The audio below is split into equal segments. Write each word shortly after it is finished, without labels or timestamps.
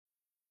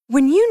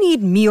When you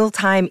need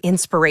mealtime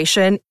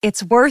inspiration,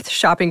 it's worth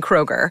shopping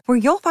Kroger, where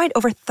you'll find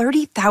over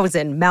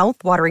 30,000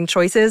 mouth-watering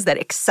choices that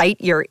excite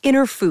your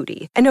inner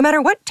foodie. And no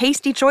matter what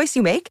tasty choice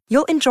you make,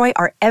 you'll enjoy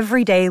our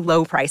everyday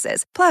low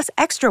prices, plus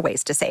extra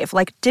ways to save,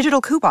 like digital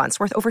coupons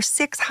worth over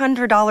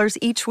 $600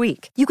 each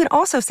week. You can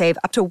also save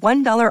up to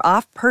 $1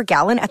 off per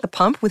gallon at the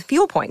pump with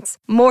fuel points.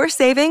 More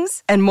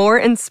savings and more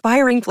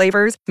inspiring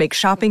flavors make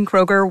shopping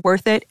Kroger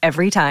worth it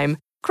every time.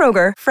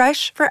 Kroger,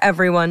 fresh for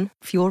everyone.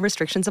 Fuel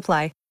restrictions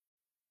apply.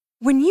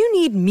 When you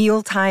need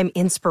mealtime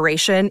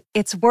inspiration,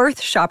 it's worth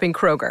shopping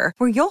Kroger,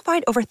 where you'll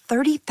find over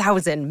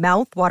 30,000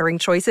 mouth-watering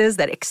choices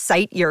that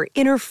excite your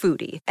inner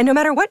foodie. And no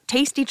matter what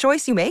tasty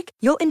choice you make,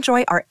 you'll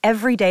enjoy our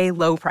everyday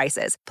low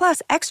prices,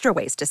 plus extra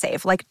ways to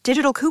save, like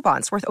digital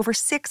coupons worth over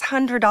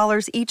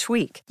 $600 each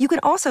week. You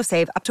can also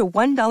save up to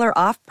 $1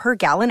 off per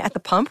gallon at the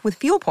pump with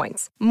fuel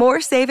points.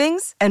 More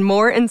savings and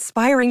more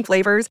inspiring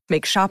flavors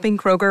make shopping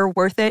Kroger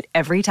worth it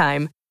every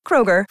time.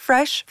 Kroger,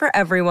 fresh for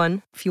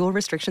everyone. Fuel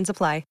restrictions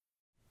apply.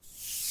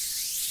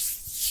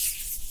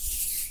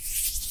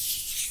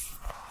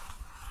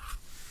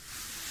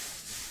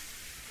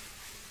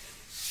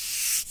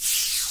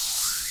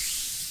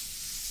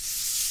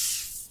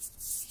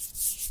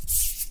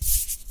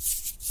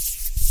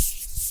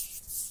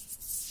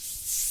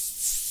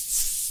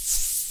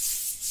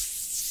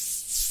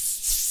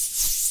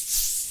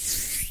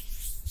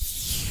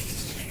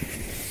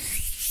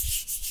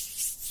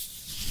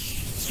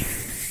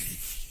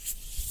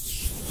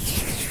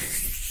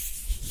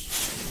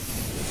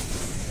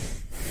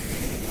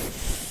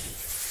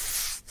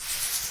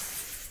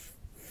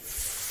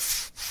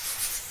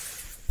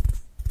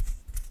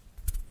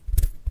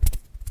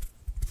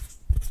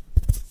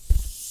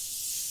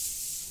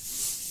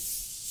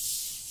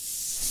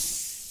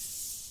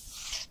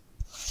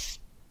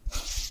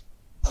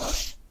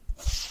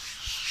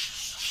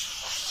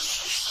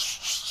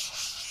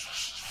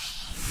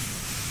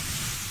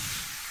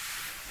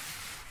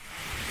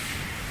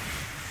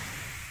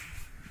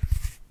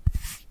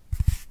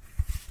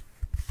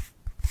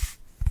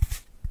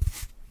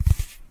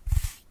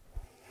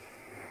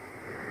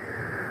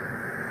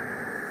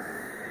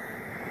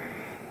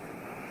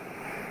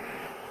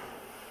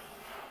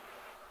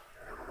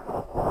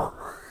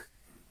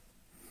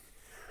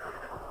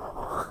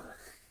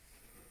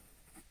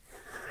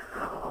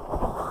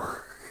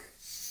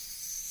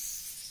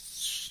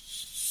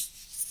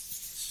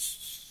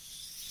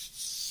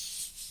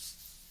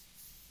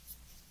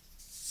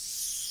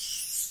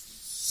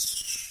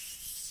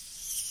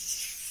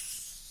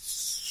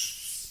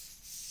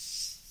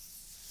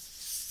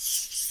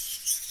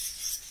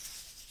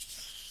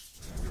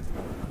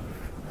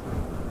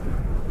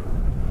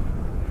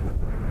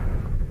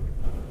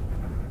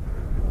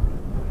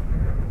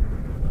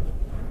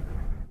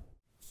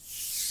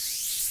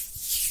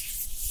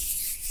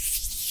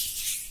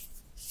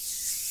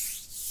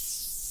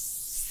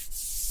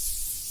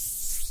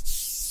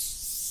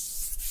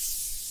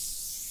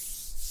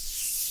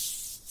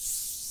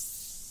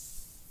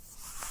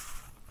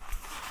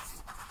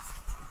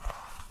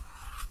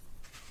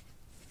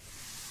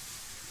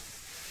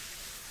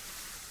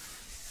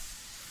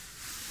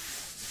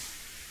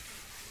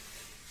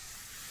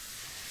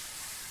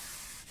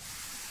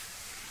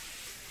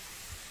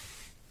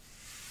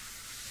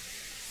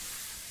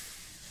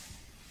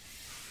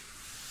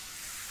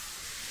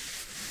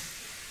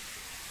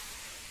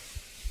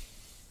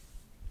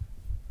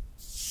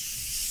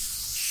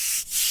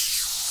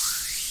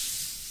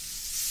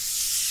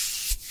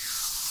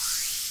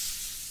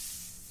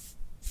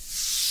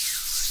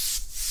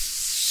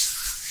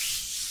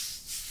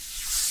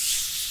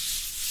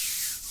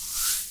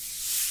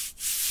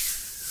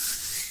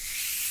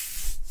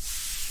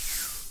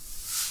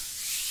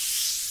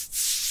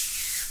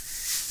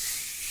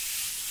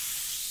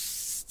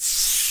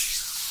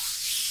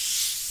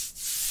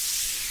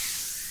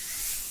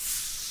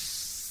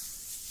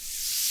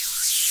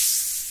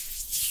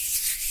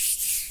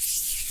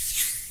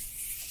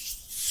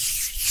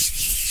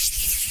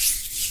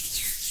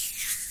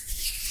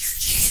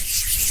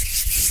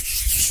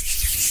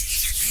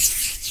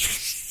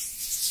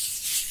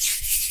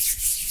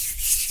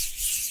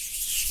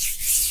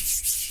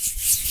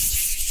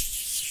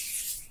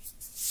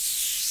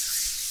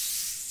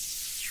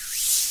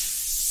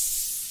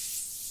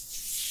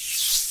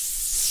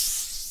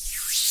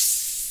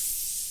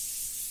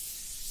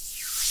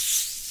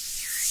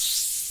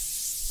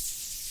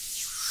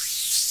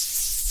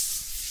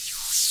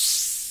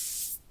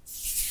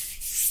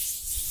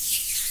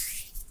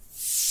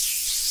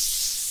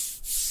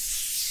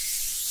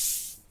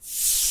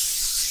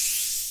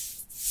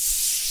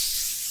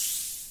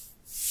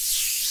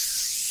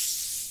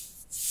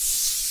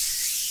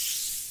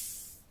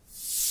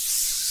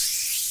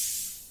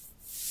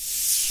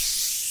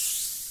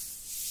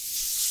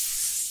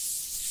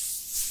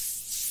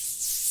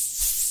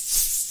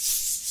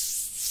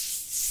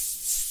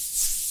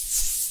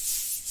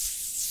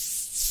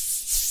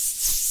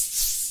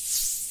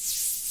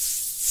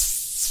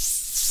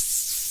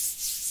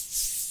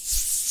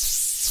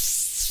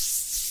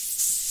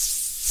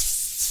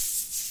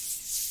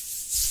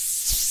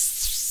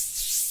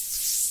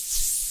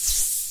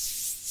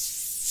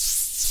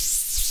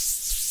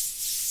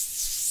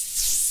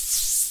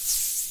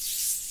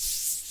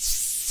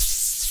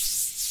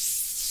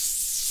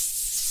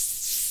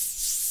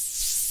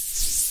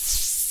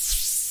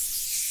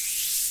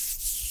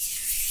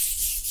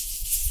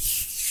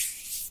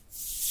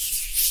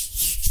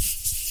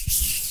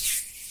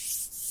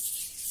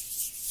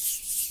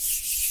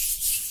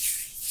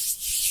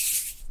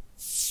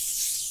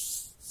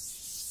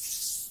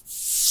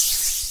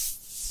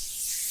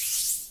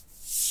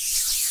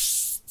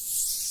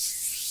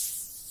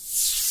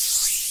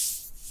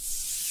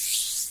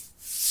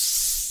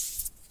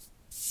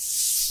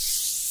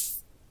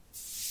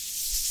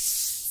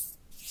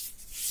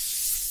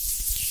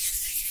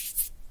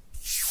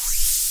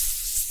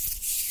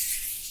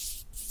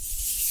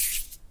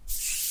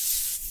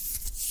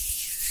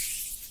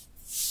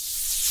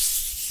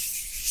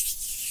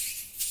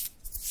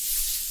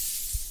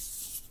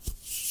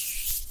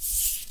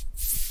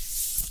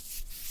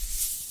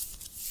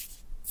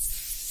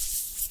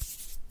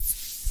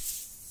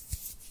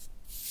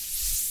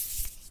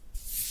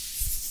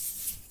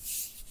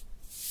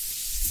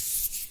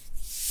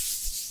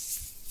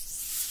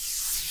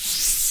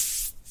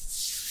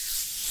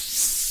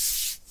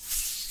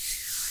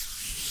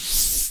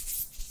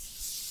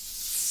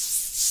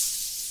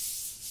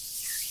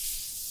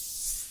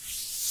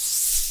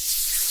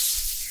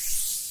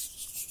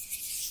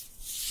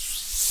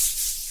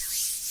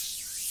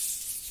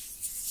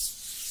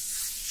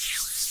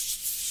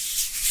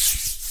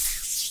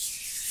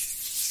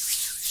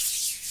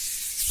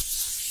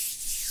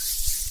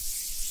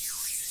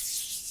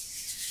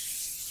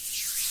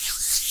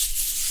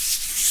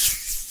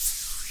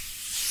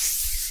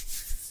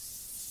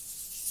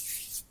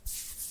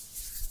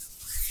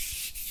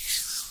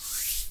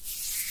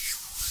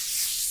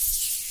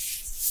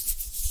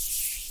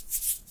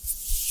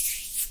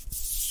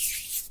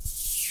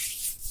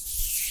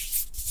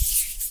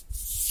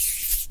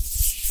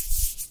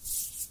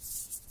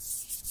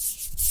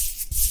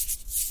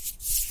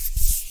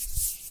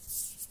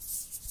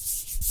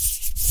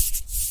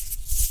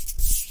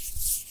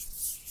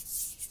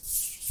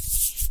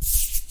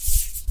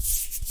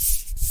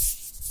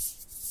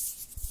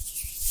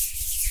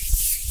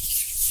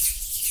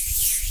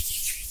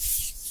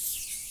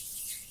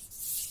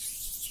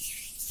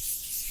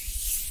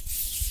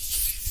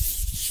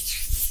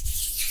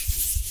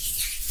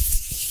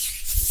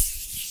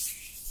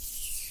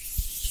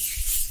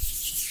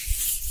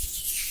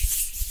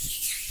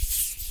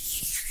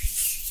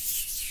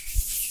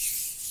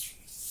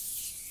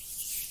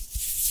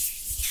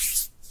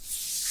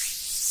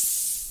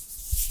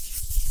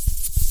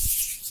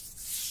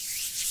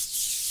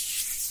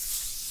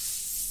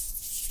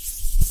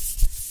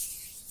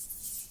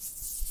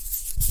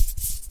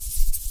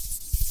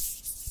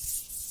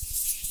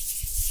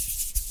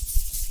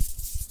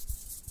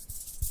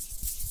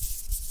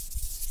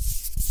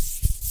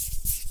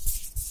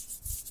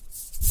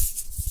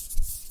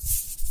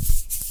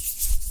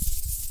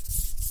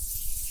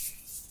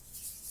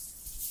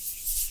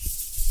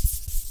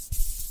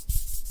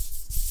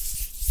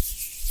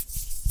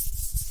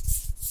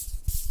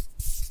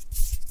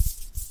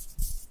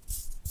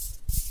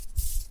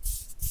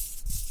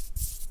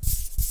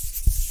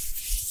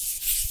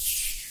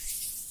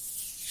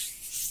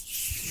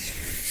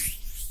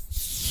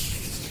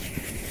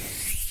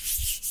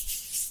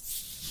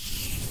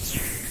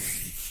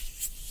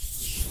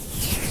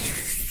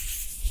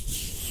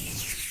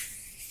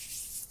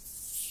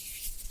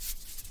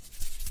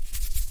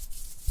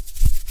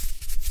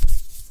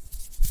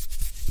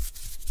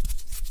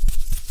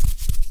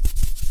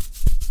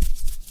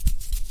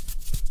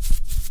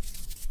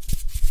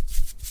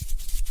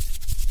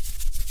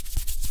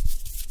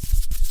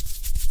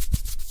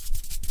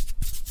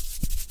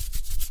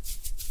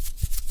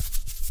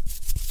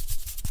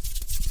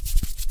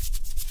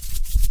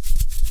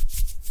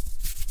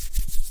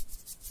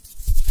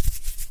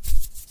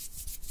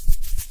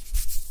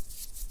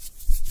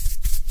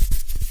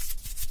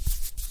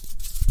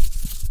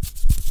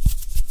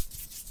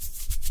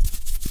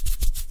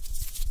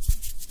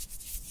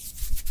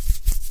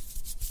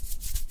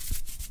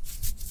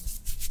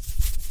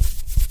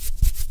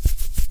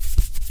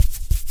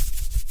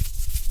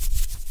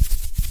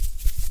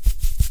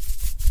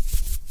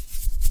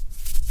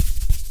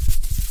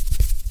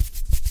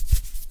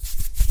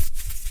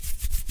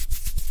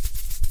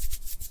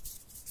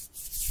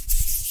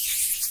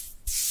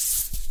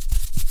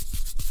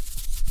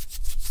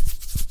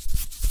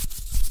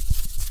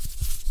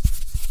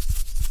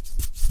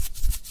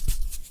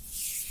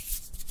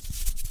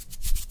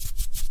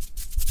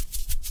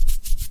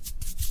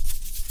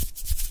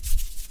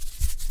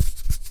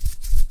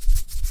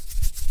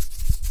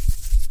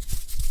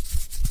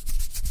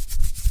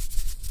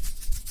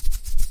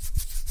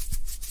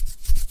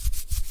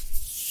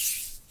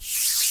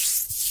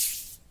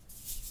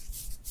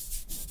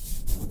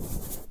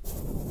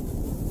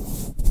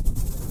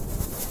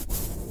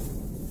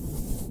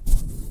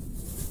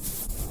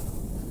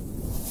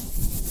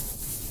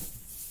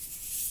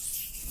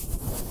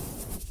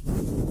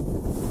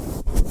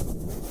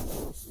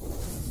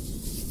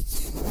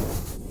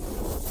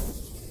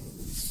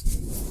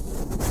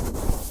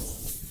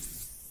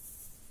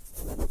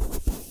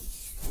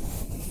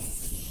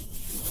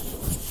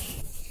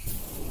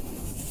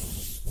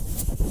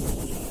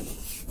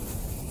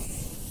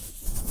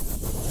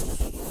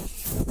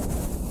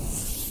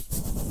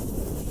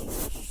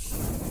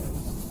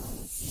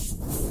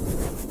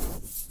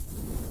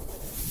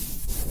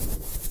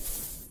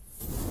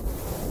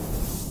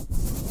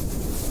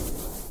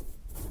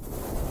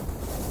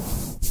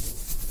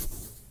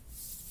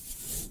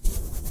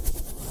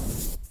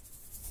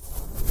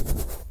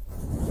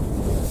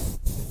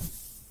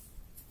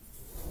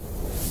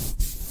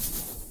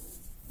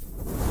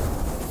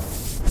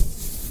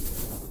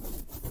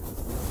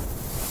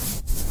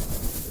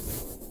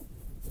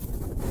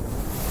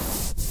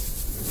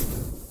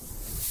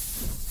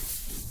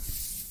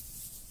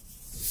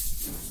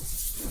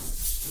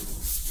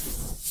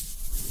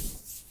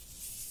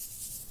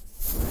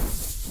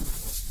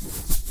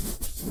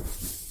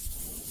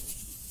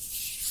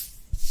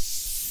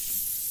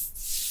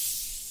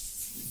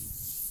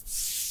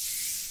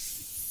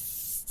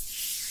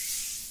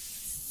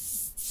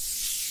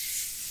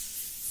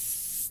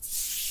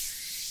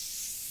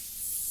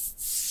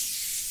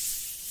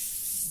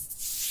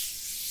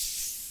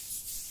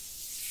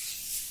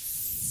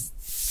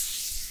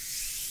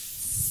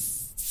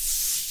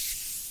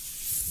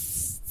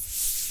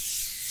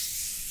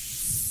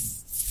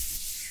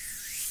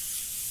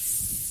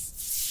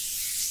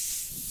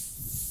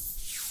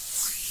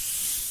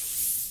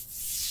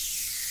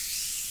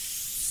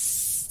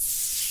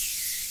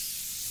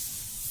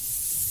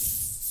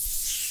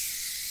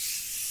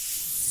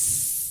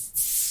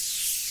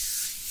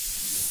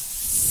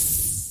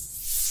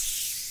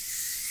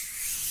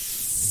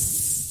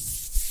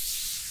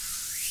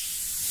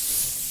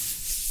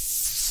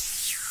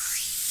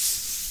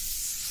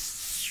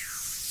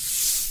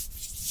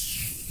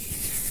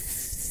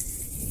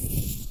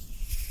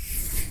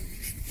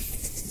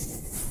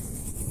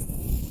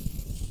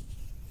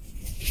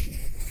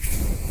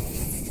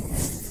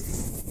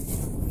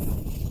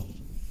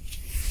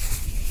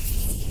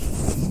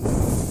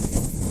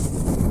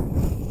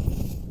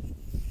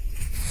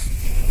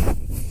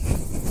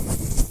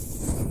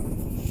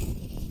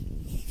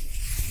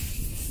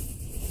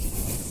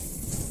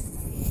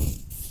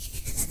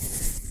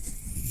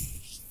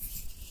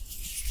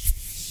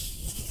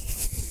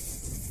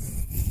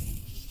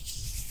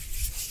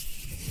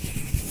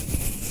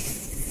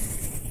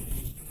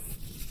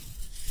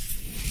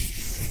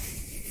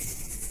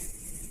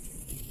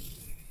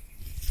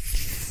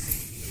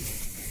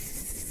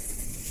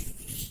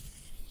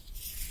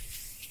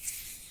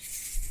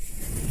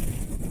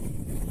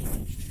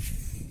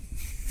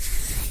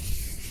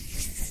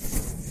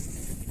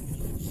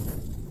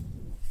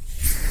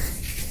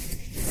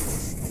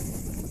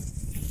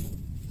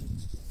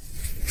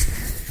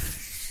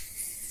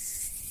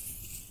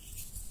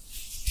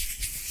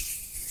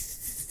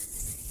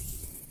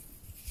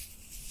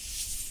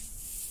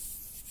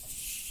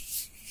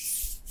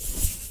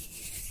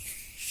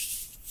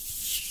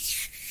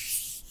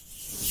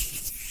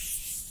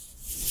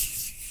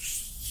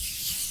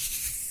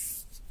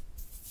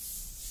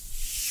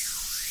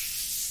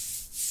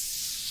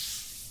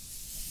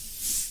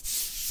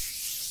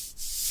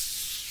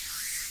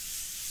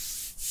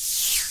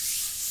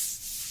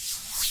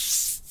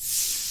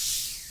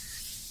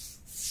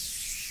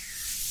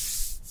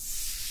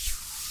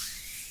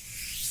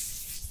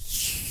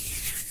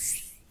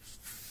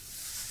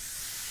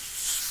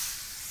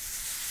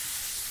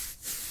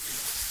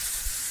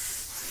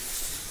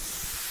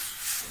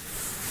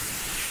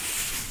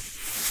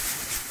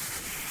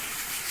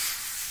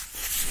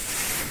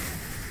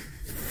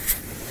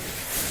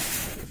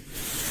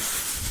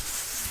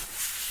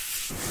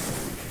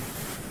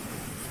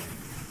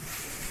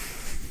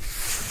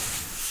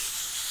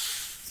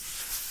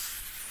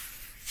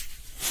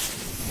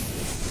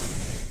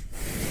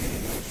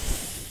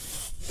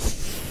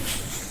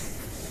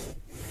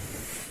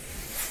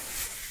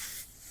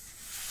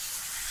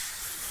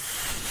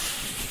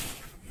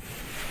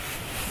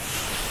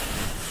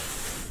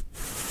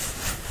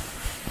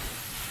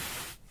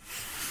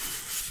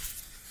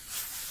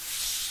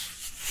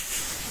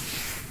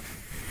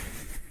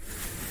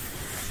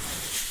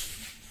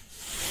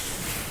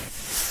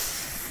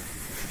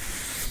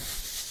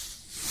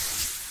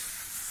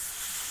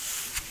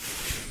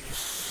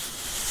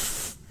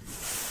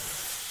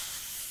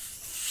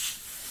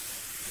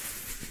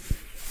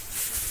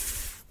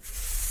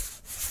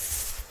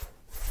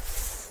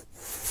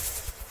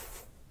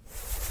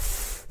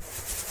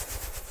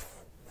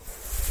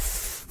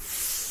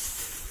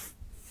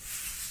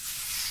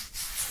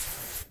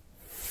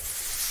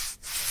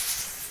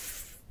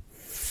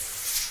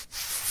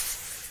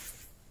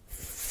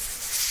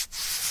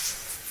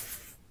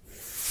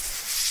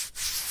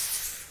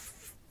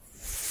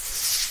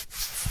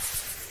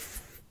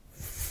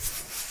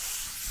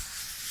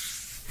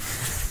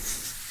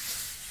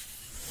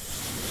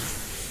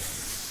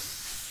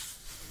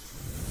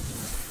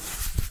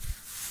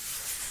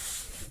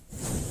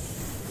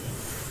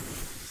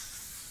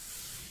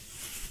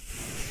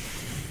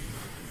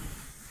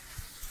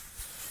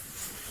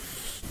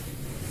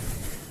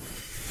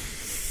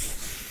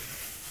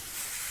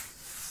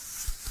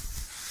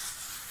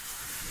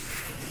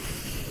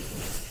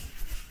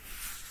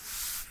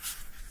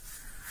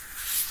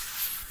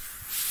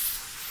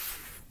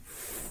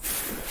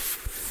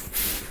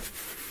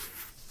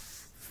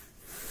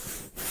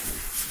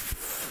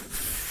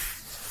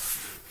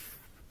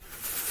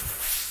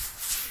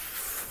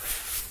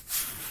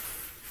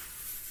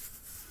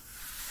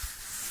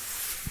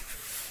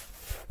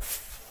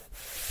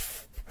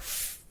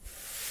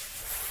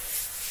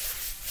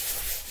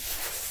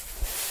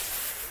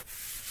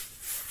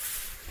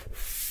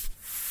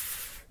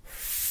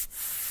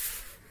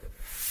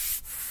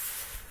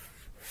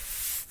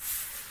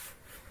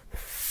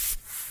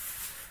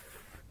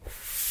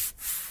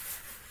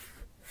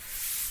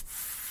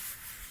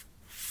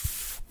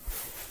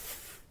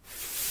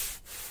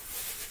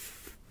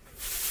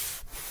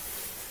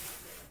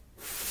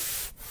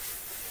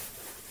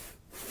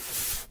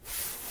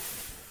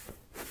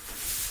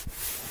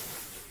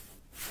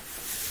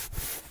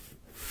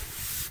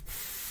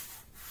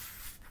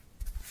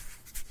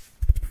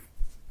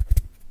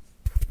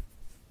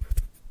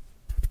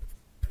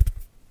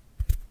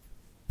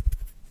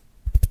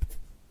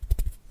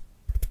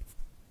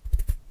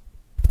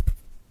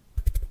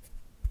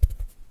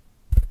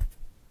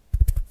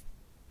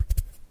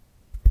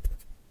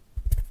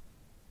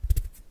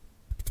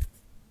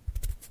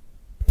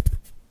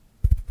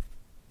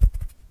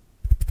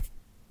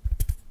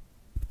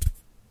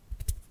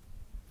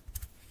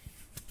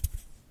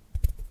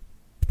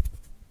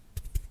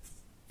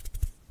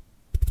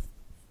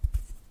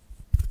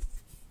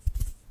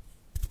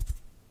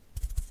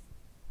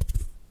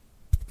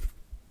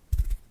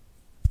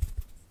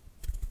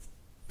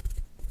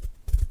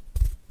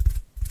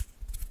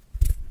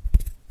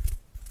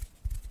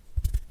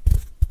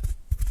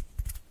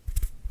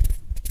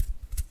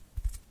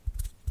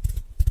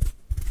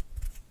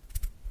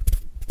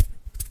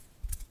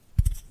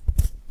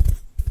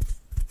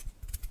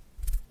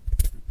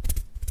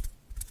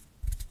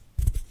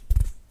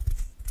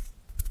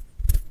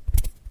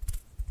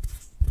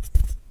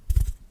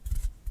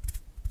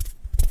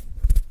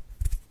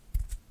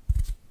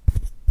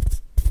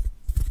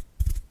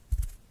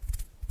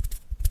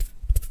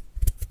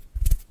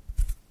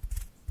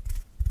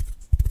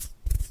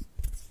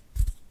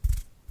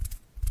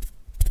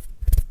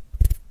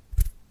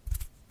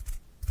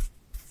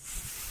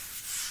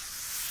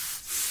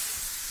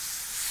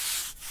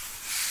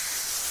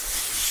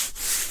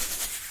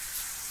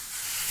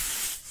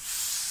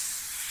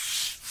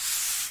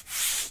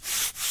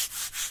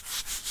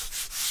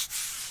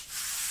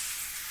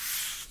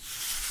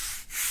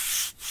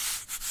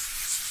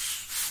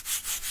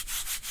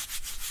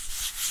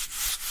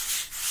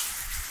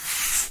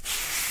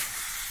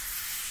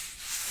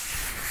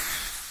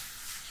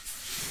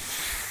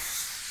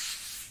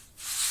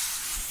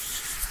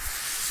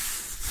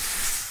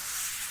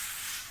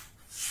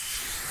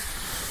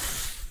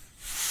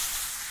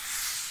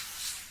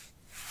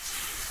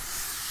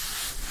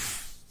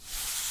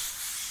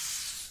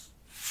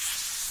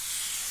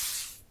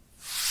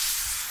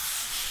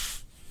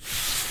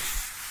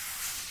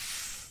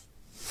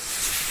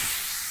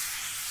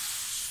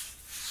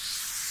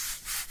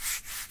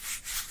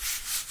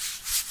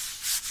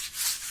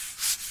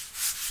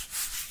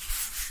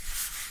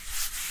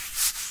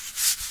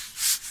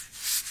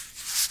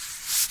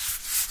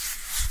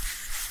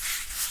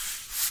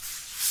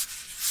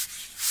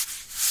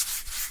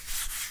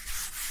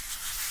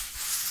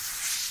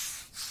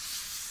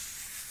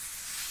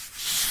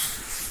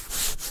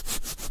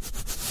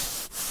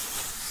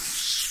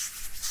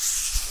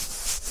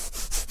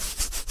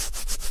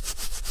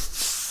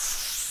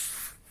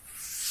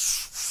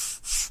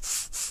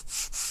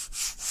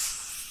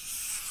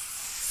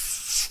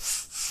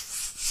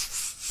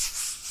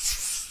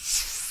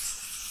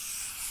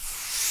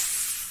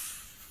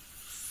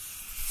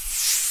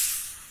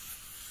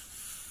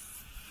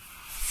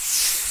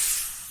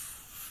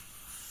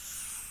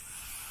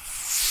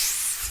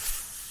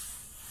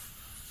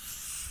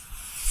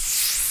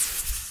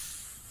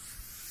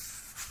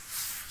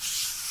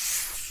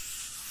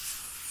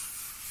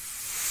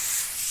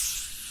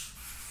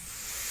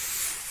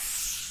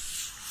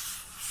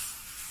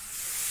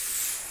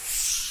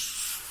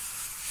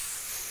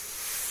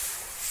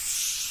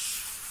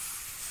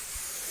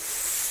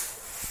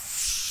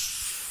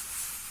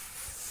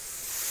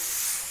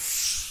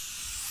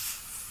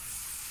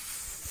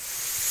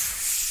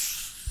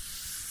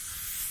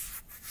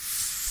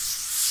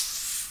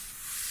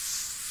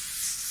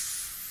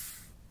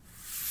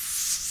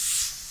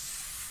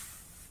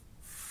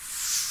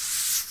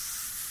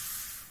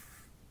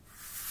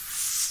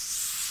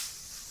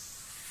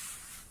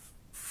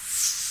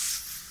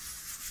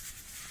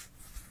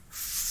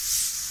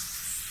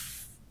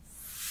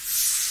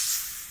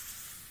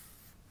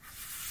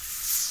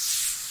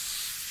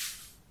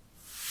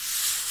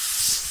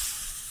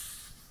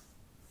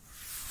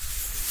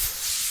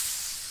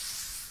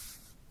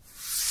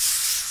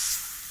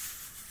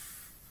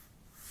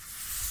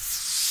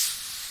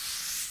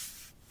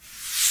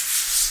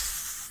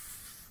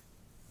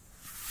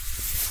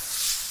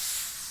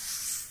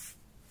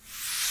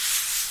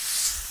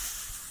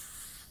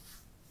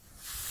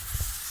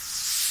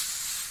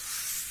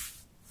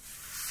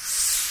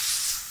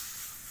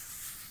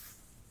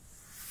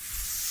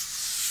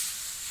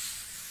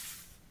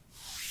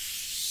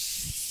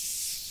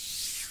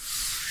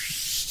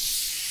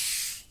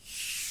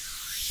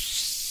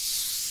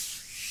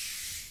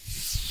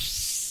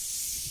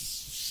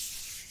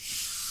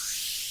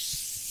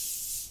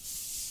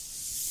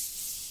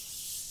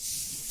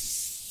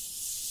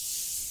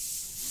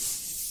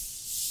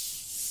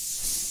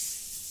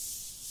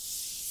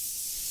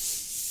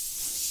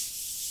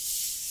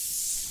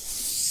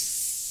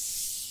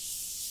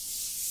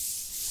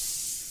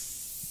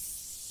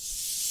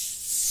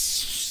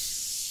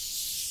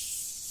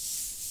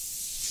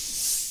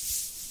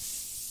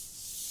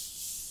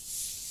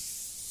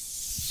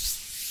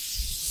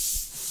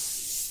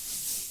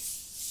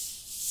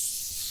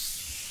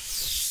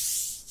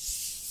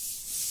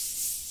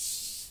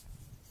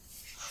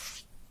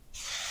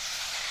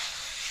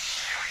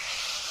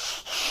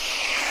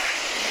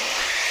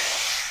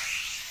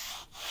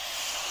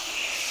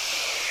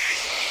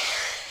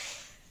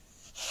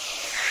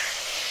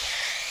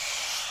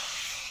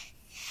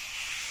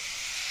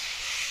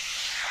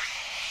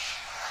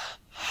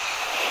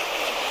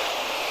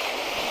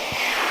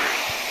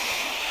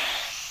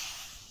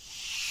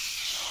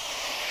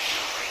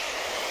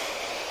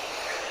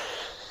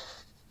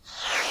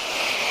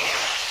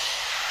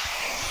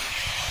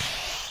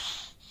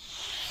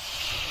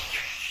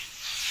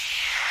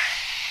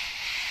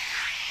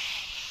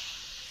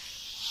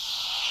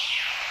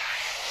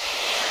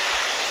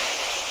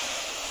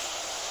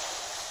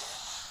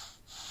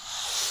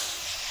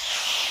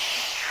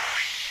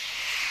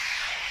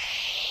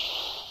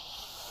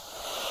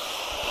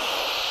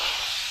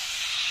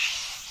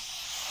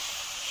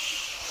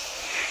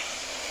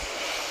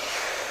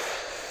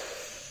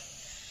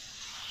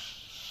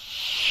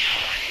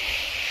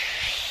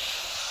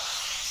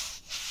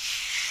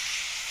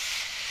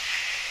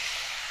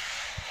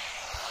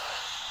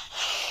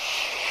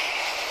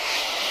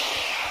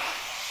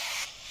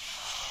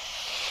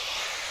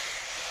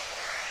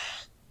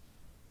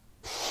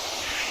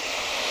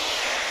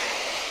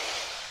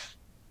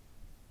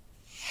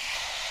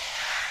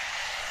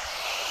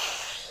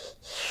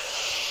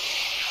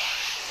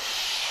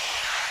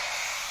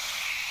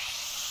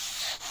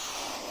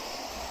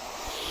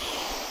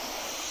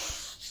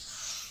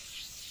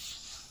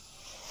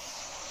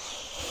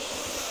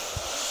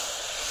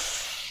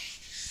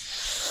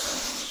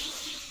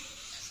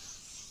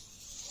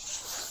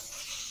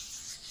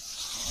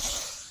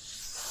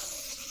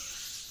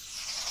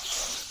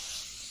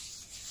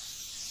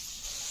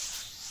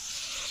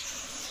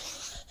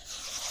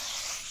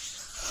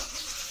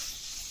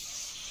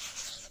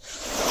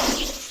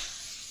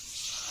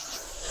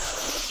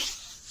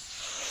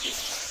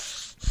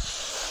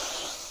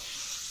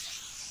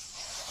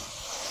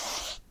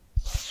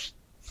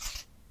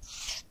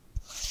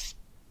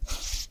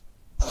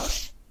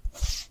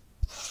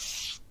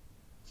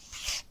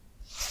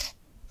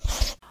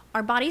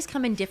 Our bodies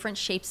come in different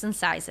shapes and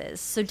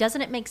sizes, so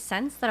doesn't it make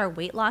sense that our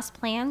weight loss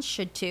plans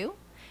should too?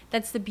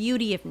 That's the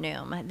beauty of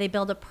Noom. They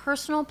build a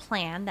personal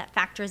plan that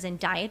factors in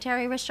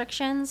dietary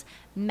restrictions,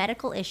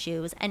 medical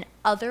issues, and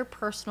other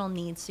personal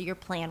needs so your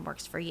plan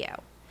works for you.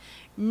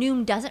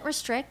 Noom doesn't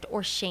restrict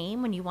or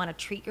shame when you want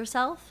to treat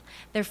yourself.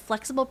 Their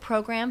flexible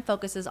program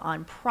focuses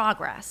on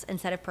progress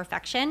instead of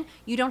perfection.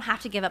 You don't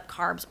have to give up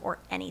carbs or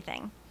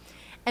anything.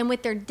 And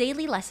with their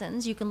daily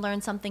lessons, you can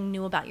learn something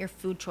new about your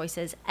food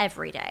choices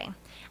every day.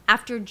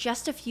 After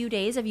just a few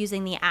days of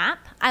using the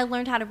app, I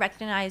learned how to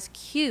recognize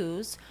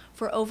cues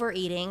for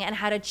overeating and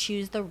how to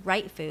choose the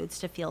right foods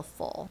to feel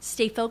full.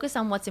 Stay focused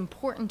on what's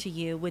important to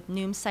you with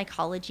Noom's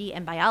psychology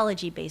and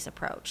biology-based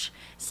approach.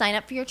 Sign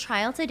up for your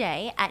trial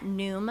today at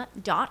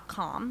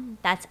Noom.com.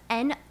 That's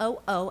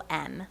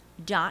Noom.com.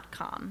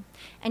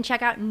 And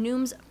check out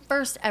Noom's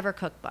first ever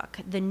cookbook,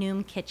 The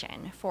Noom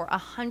Kitchen, for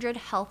 100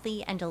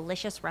 healthy and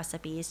delicious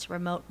recipes to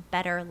promote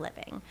better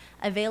living.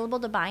 Available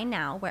to buy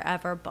now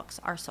wherever books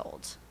are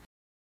sold.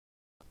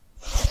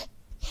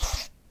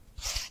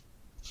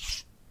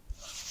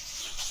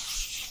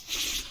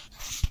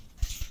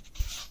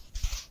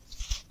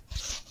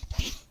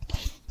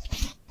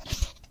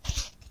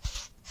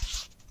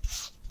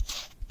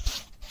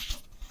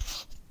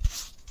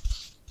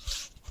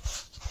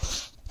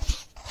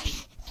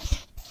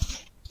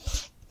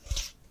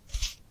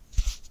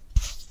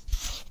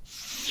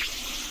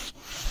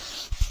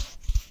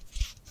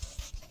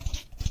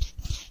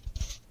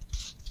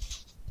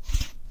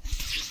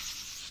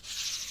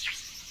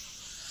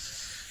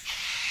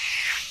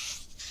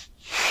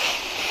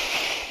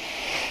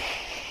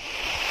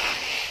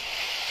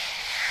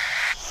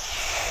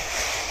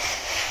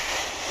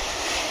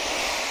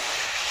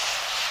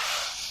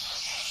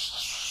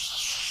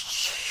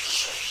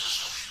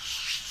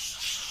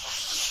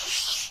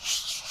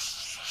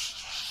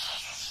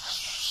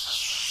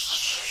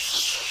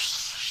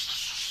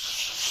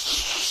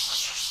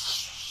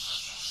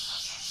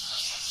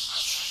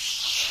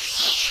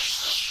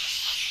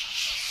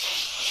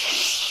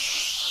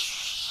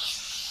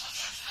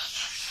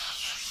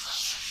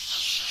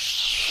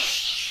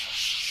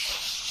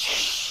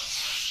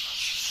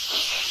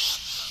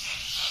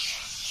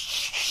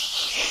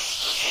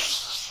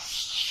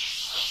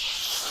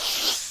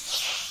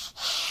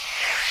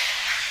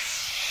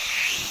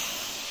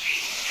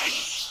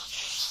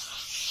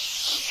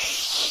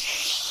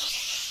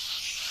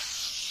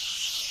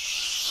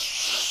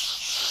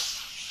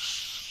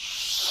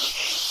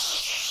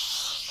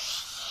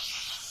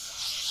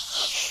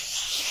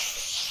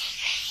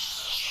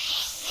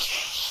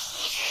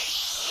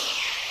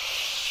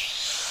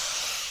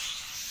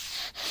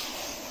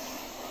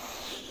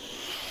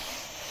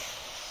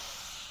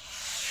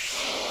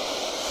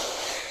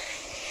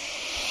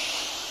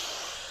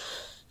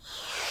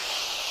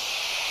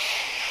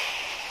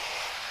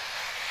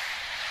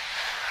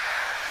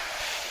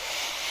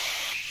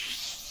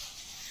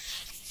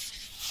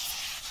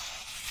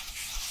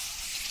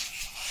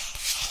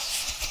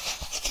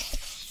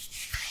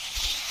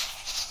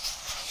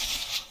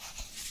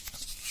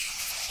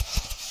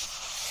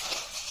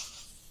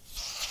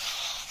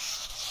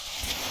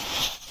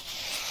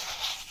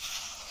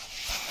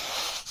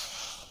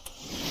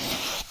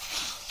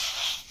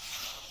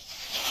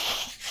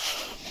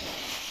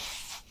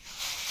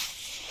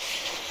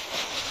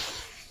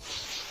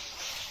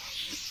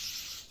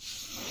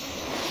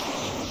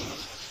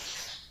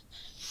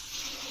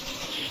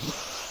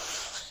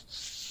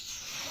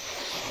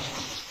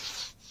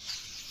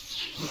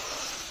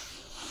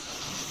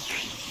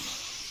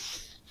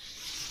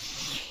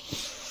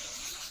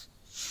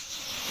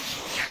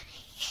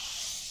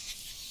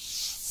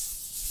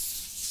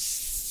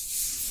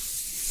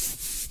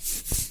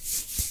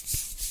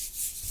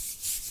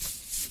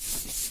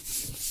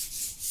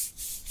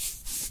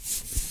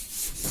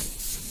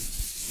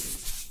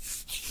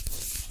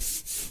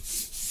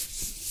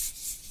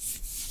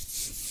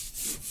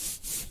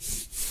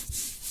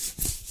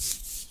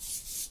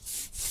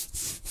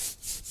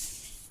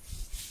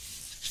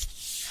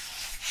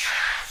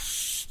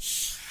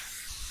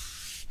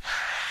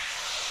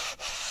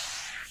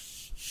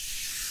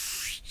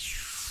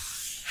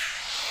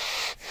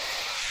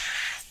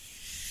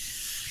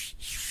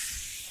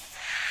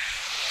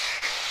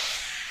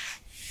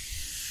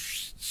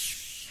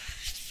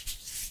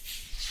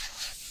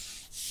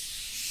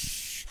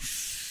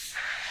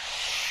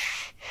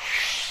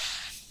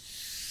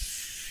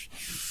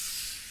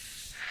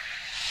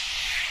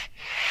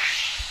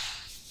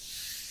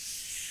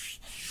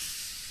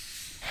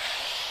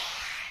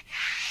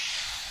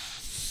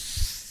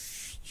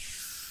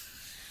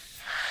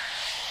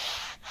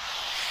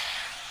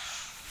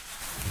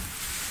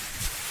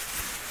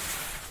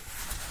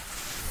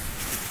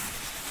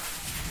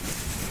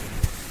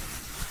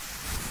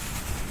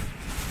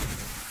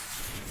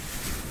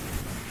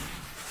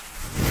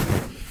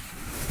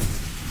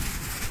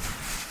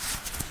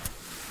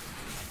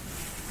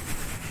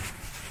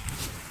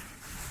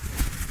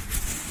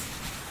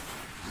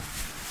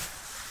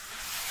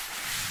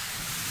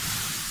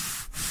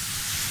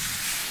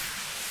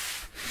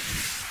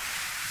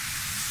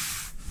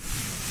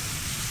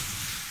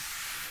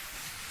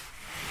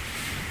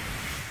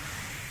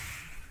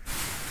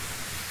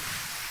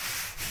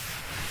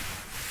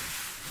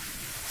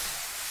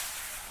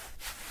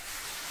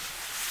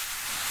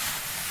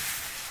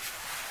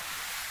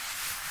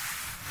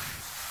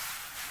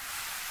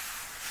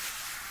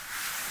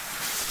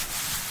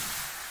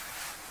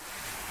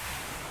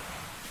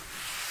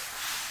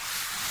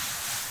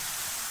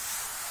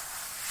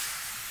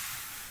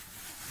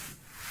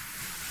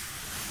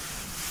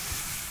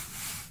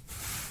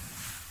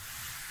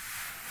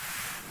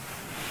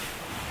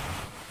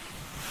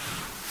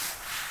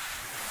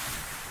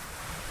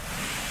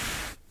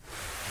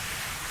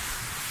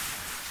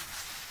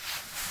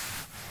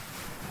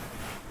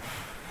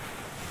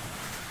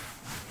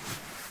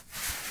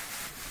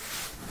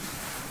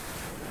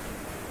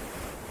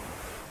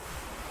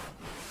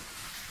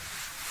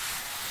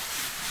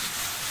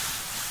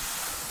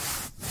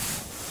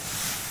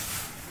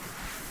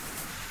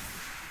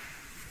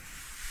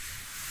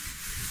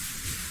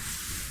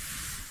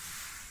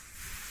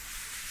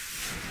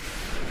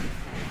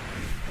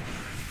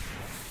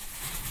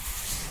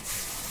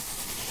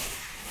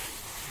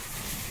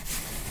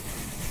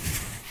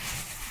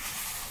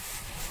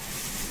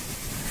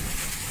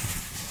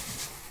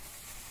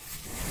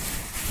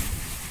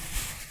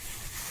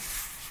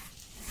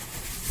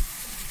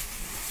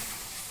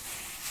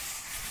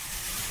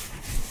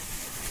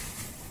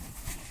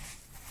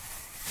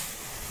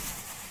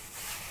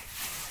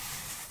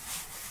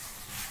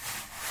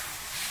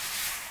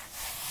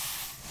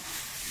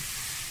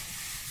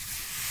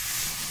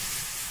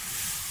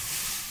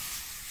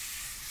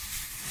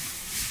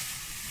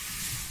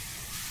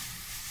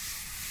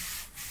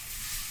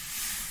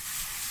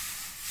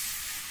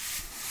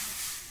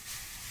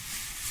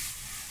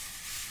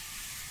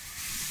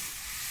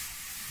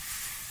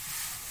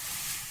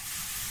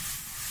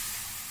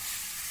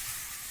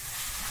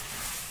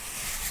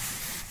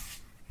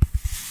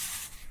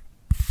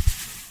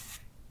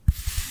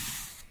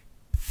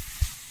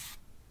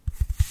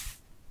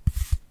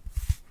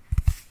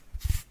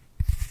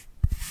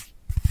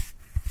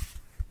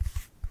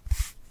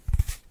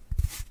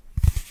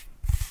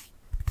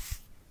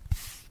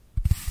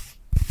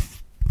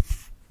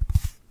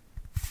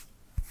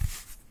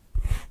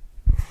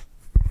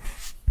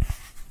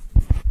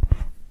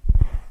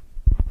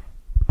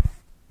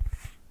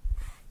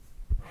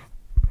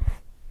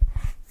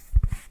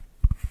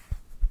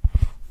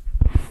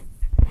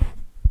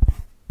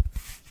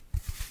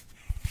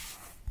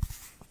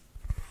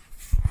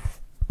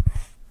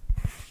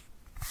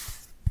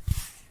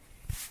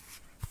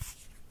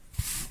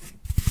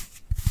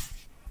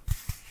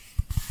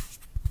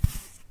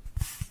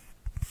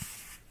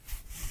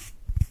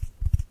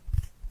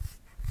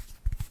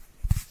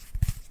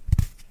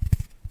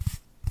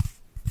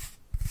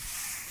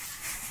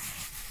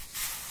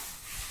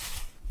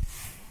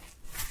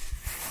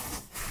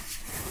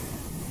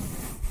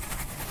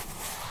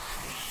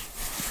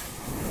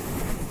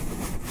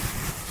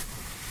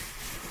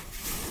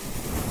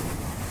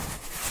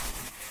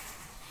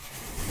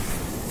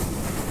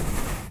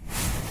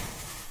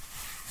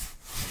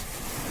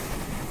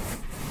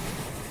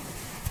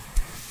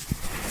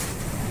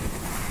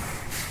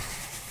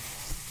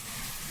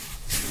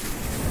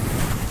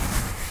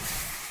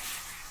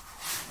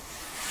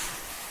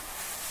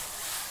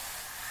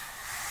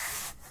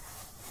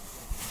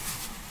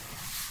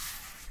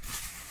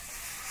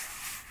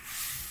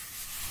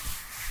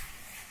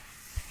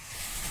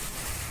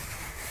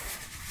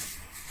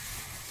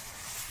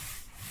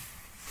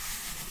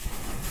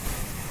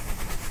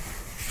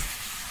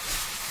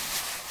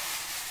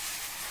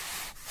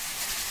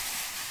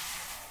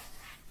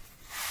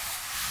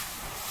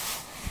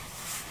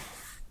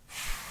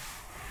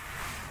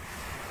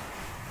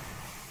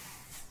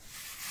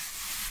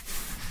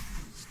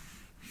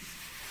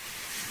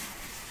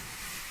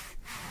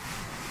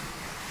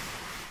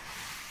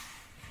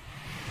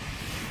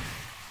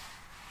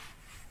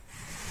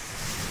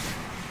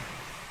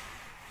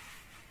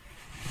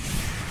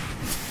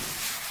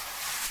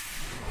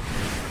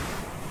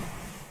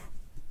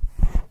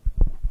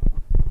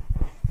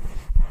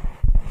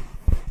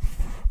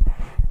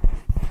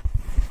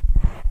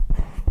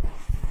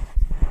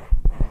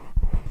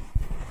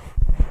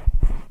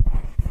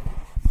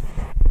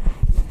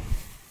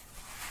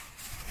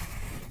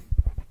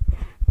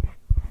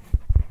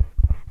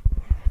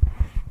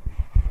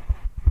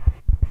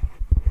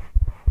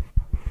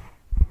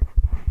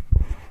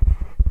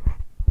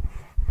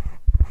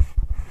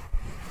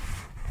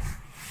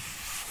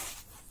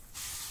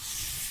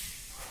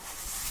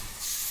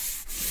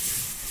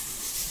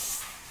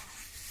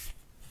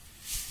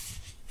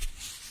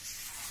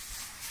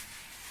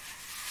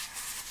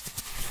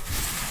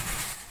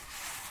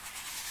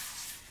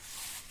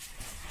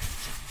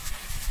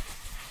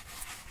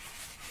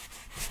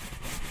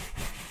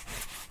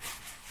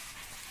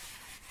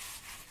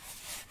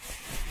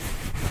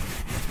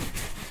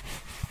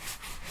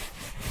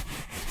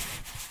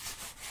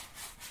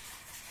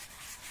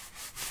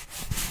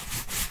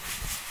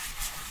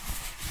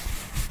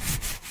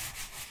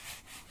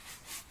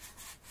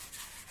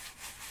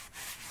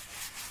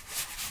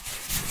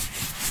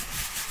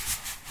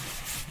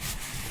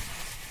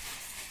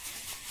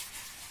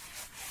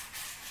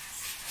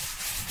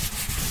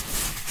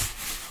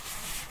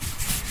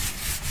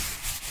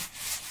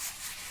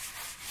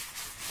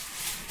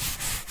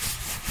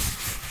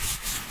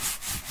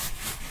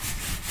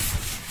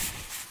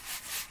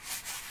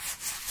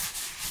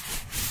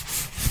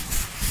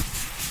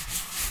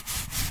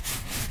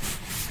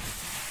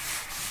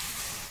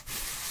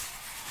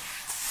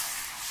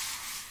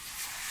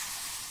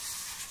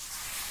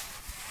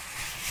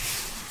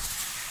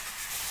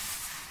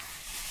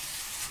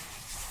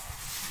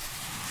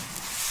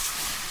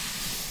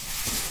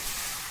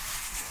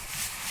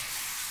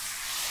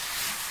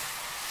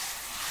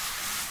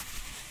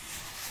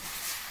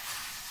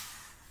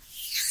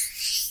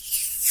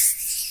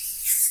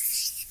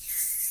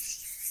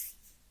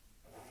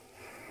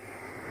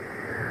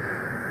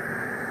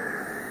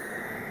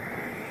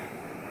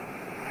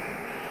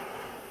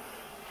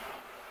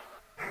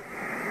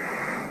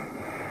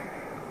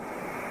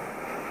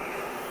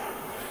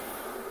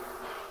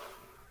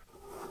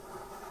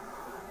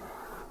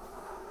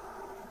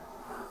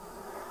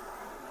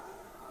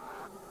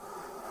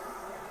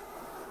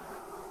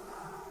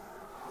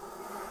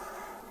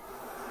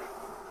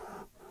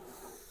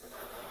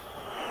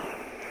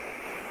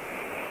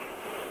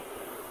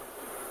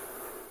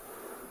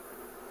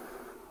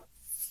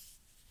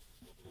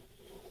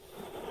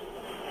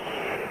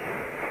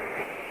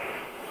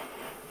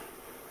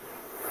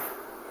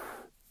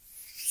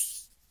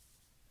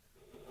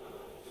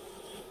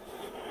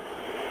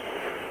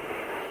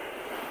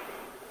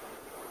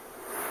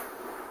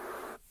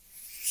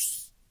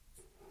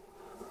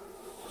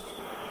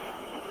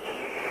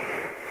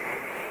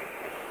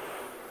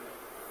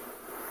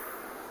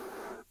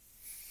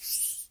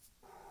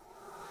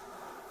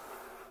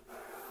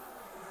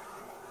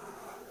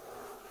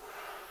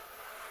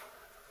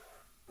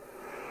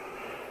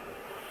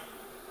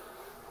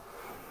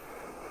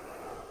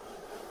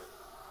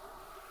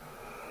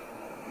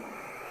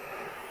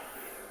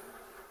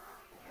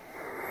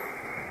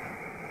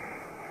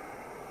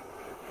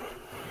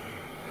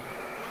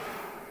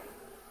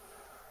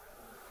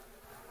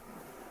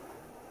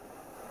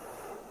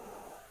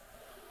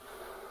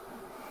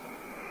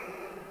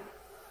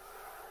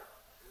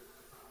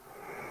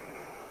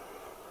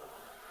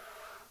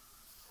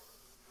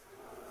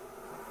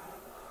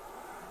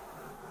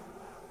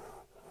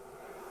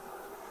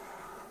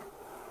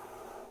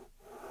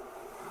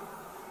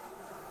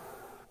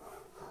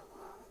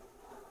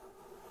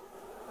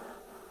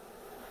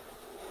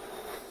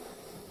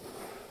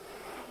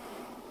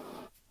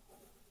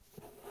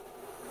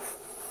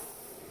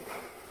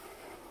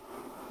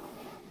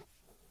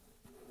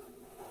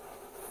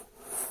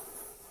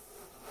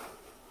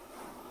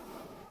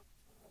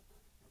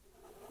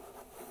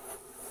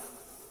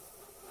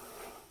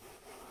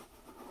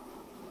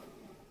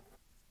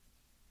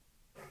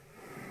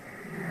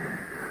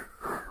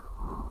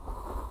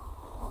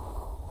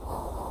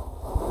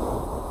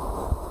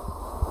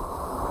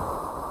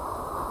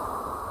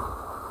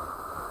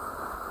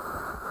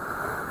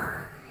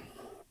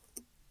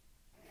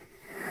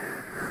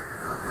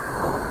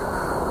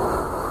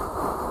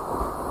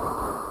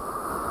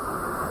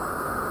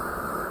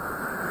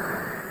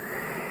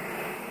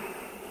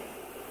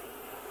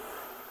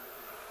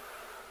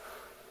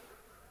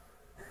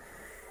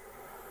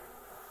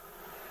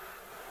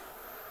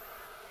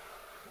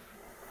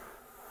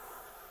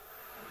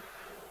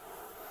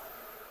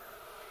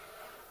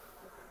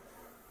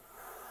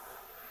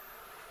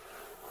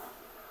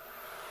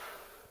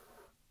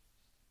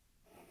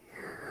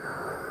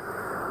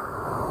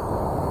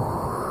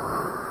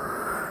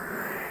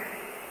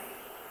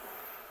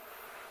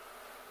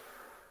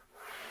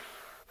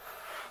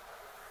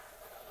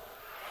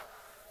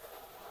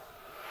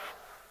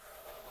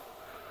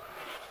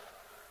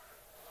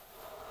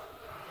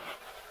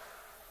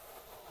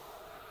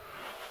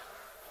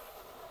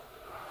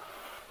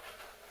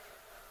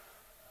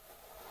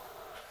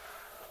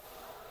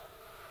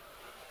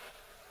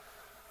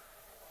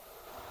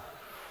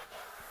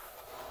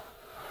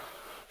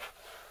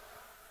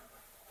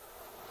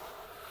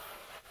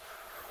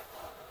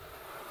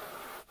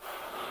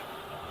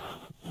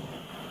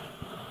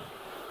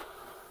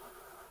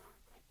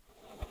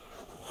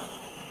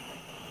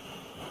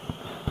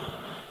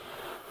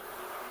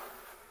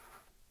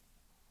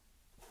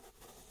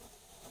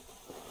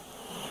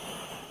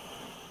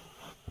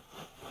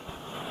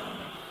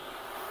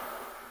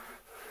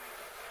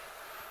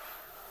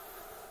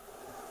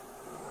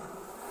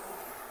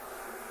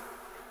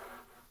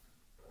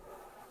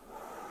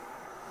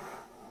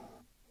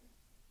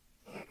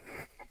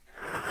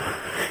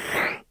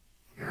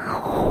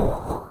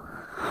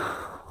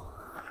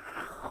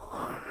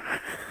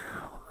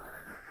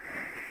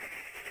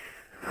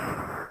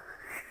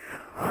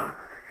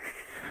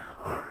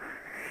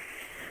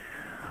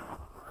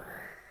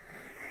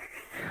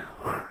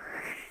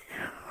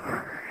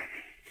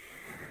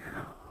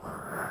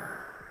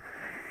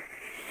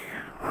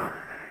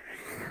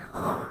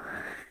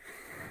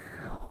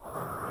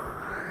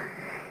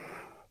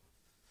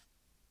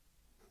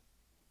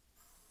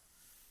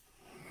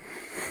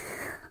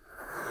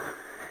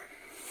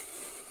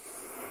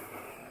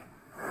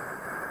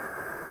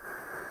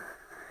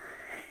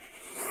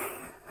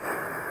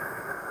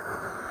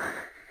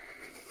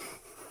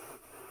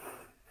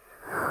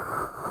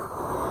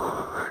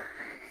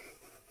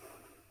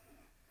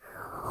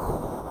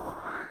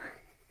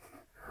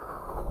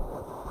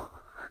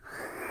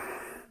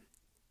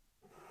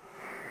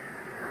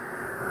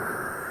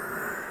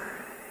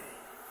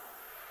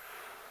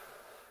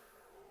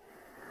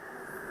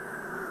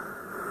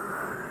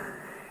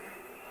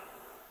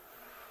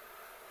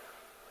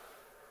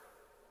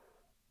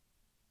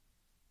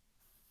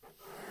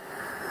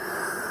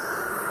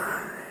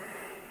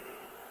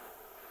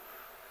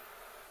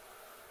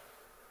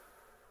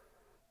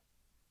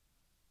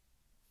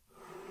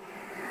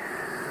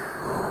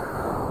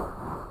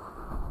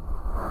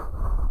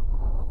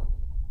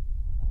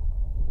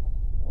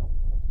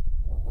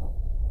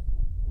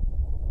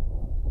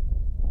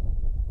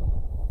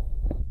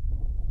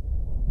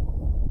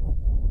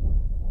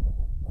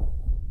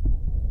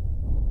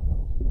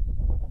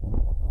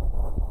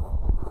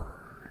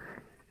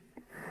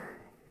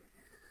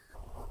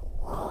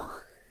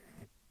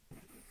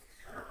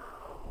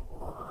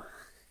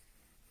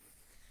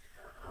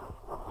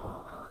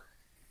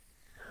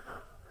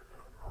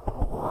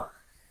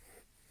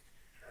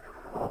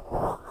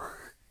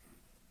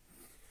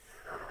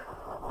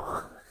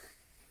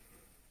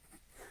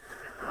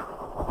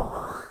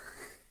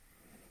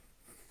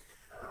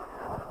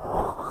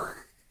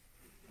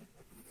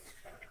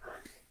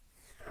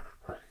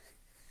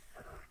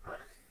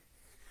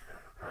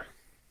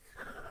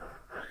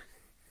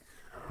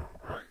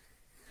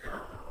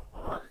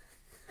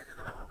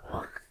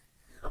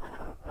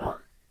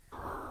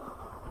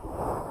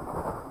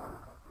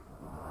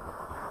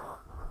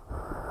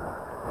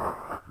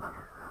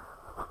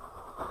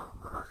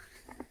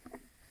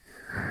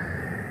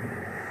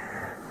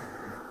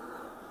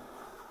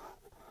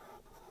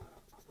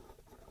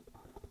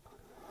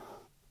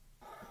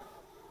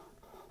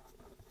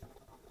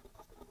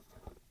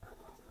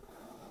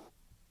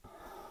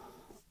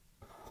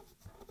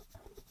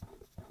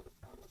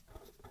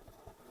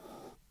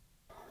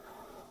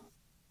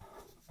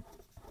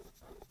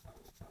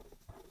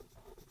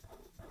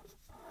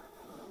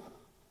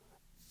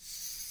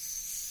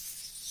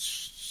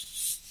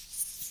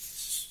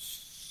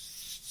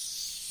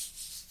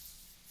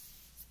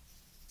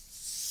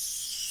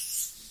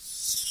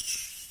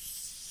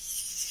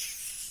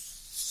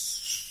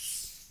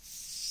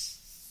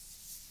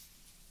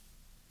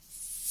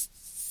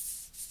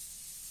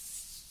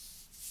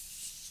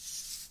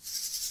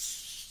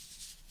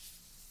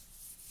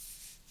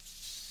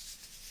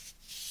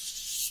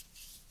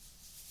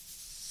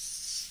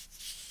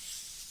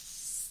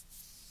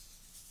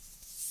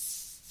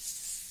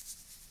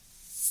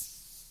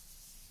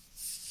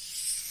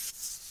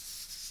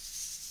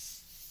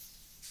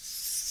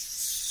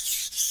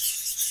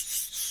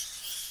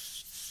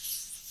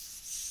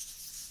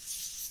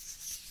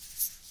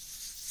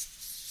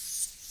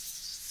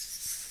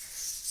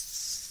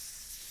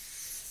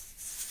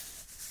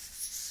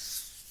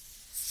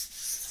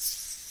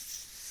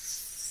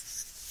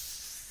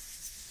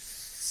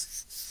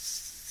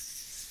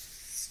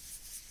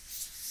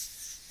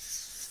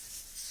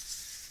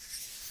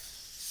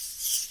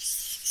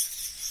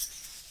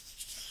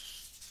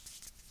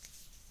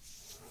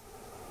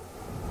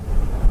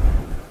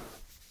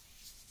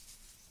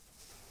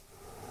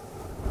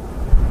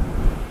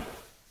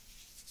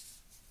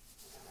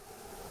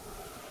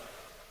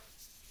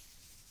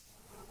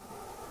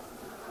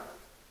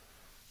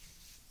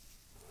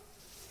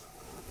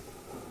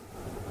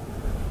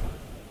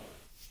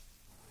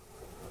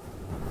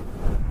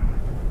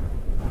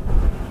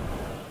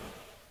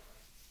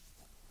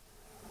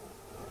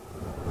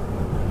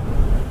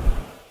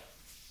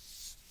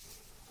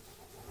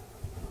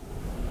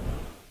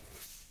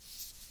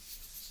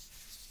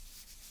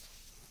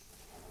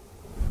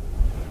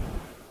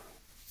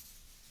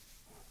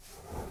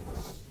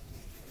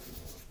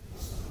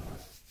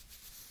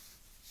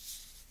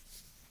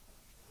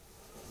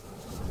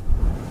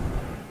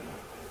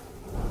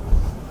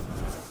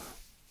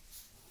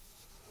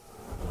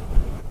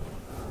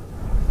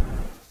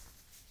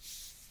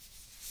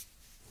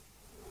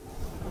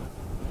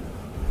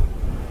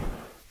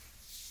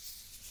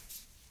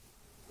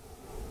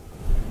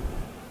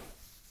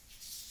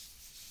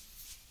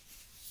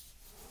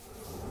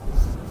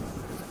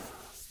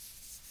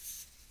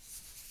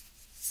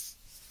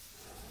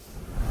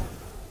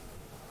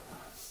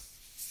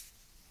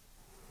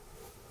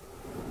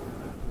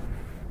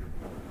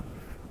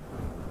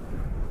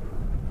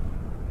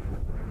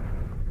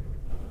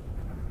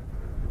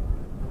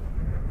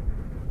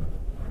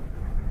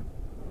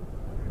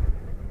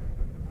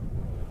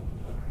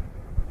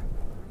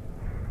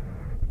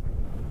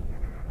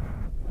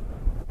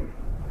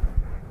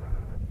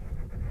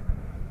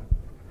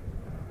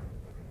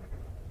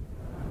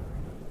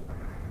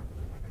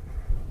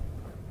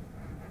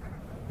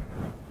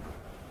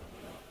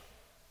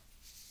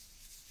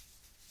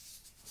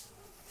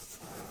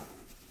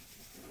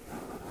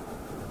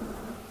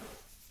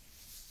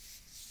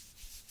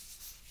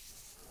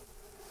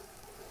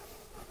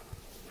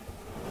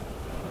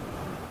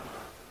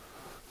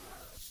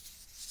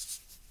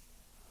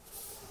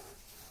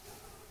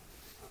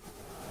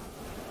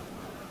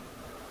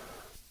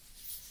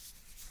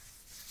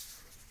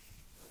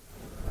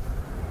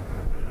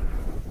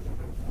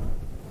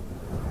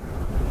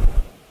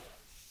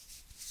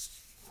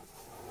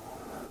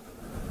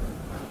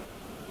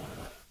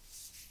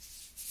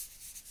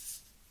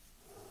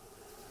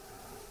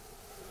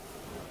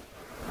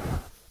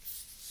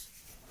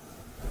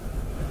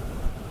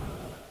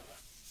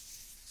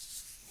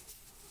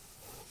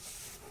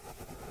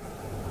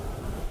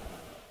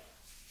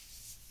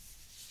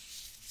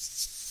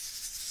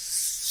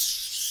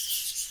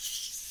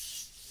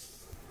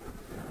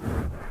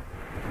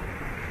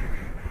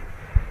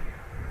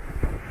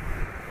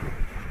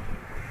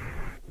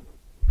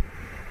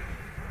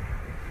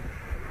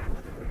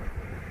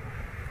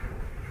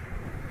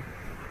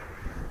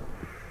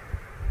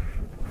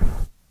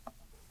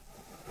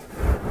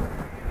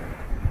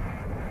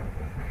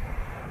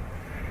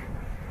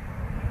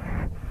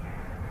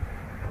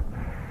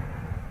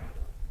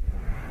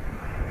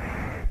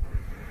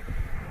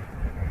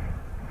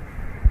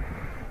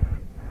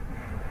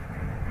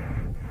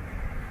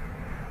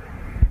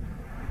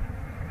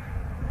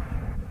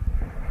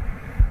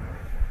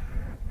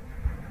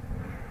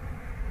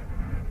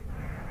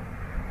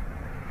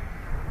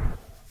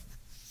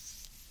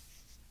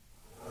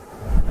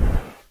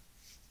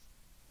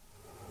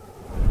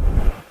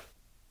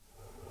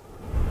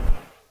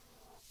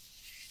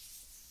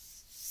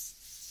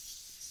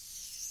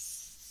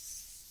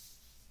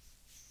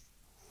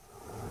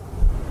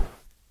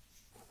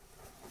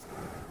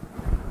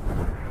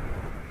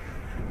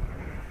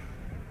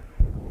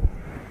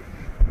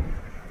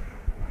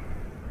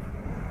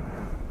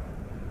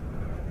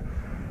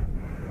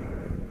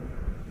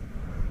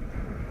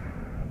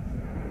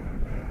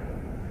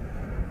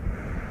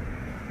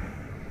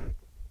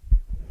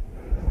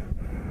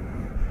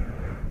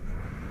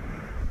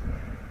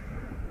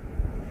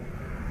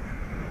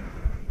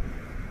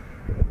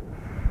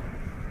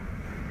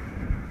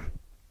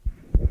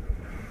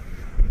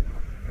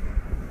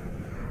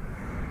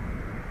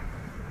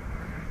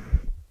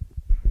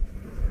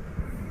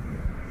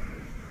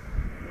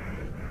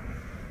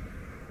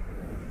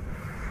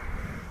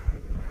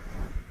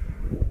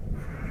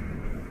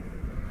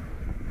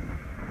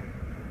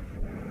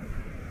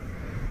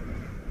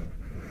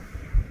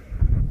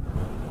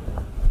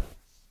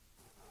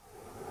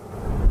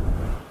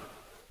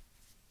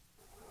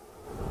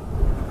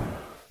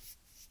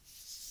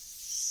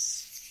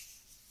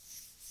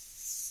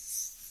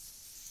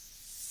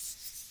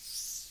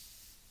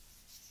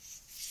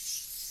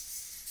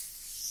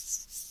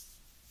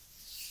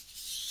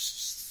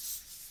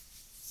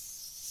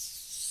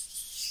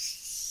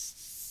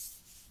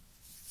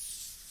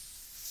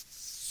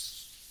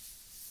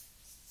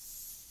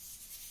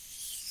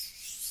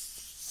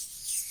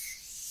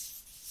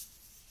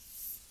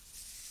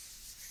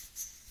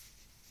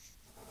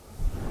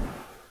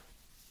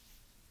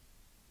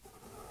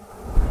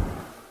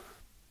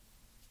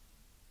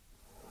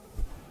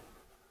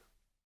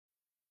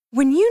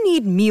 When you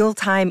need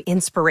mealtime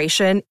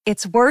inspiration,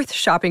 it's worth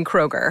shopping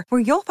Kroger, where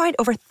you'll find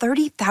over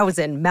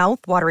 30,000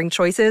 mouth-watering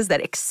choices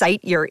that excite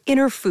your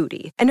inner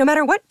foodie. And no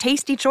matter what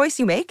tasty choice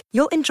you make,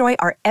 you'll enjoy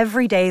our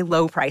everyday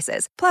low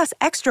prices, plus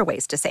extra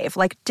ways to save,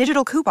 like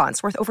digital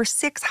coupons worth over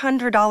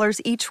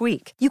 $600 each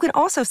week. You can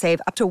also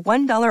save up to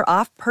 $1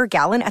 off per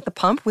gallon at the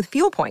pump with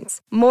fuel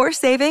points. More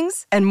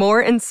savings and more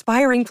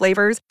inspiring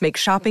flavors make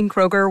shopping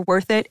Kroger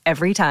worth it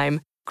every time.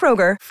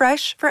 Kroger,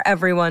 fresh for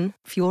everyone.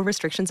 Fuel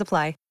restrictions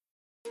apply.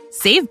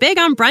 Save big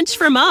on brunch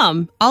for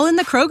mom, all in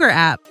the Kroger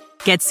app.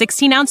 Get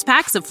 16-ounce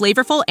packs of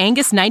flavorful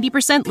Angus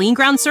 90% lean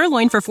ground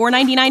sirloin for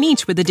 $4.99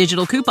 each with a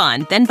digital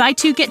coupon. Then buy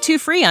 2, get 2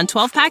 free on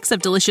 12 packs of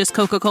delicious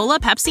Coca-Cola,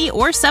 Pepsi,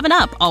 or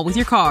 7-Up, all with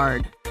your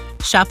card.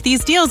 Shop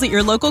these deals at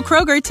your local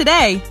Kroger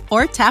today,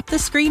 or tap the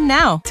screen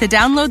now to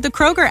download the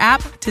Kroger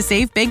app to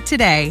save big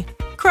today.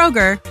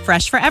 Kroger,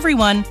 fresh for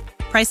everyone.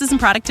 Prices and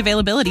product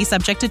availability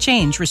subject to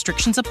change.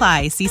 Restrictions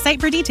apply. See site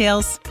for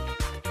details.